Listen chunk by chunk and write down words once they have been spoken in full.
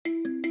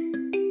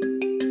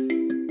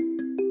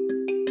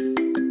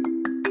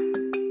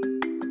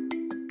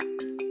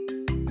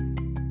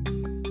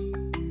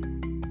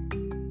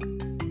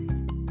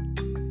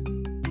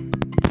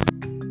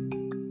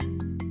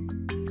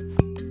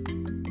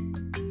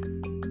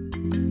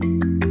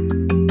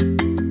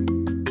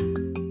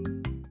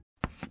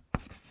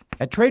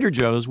At Trader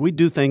Joe's, we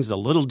do things a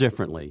little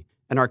differently,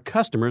 and our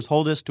customers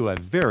hold us to a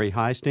very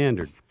high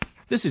standard.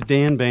 This is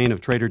Dan Bain of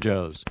Trader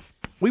Joe's.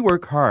 We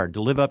work hard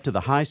to live up to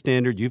the high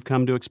standard you've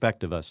come to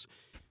expect of us.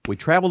 We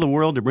travel the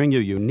world to bring you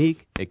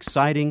unique,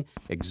 exciting,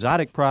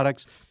 exotic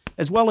products,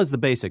 as well as the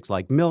basics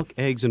like milk,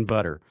 eggs, and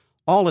butter,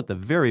 all at the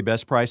very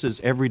best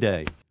prices every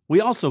day. We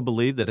also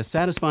believe that a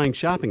satisfying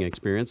shopping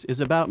experience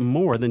is about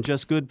more than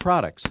just good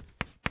products.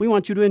 We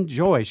want you to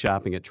enjoy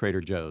shopping at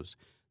Trader Joe's.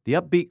 The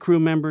upbeat crew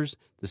members,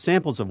 the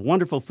samples of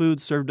wonderful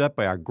food served up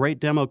by our great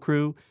demo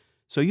crew,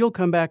 so you'll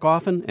come back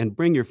often and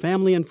bring your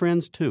family and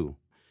friends too.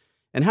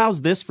 And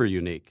how's this for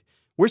unique?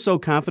 We're so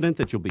confident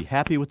that you'll be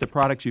happy with the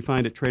products you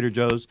find at Trader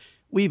Joe's,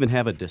 we even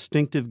have a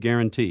distinctive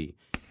guarantee.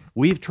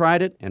 We've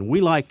tried it and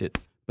we liked it,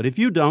 but if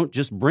you don't,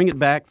 just bring it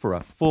back for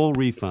a full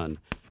refund.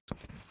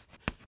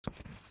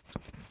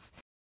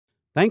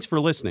 Thanks for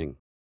listening.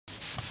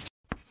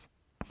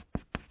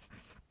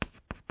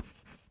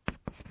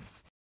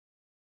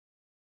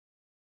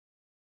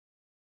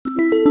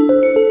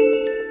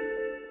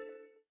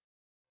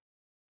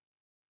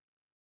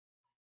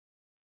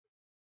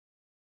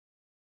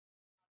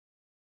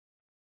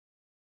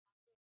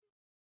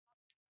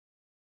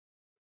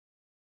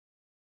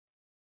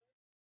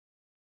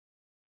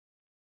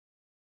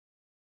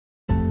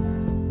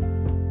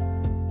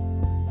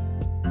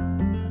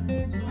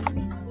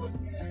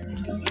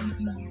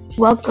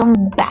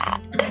 Welcome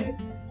back.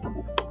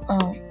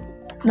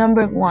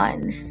 Number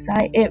 1,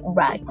 sight it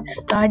right.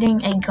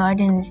 Starting a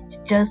garden is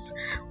just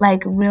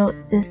like real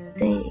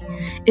estate.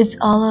 It's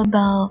all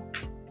about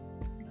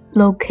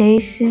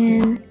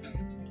location.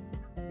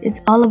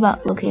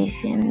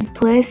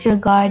 Place your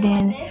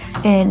garden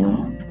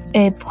in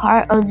a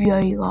part of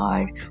your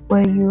yard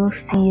where you'll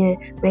see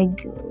it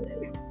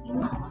regularly.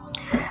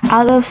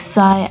 Out of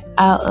sight,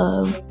 out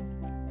of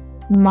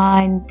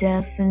mind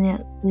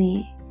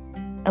definitely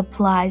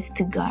applies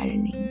to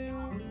gardening.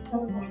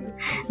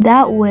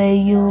 That way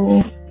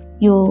you'll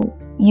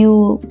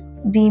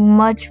be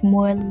much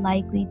more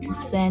likely to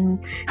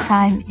spend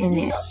time in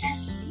it.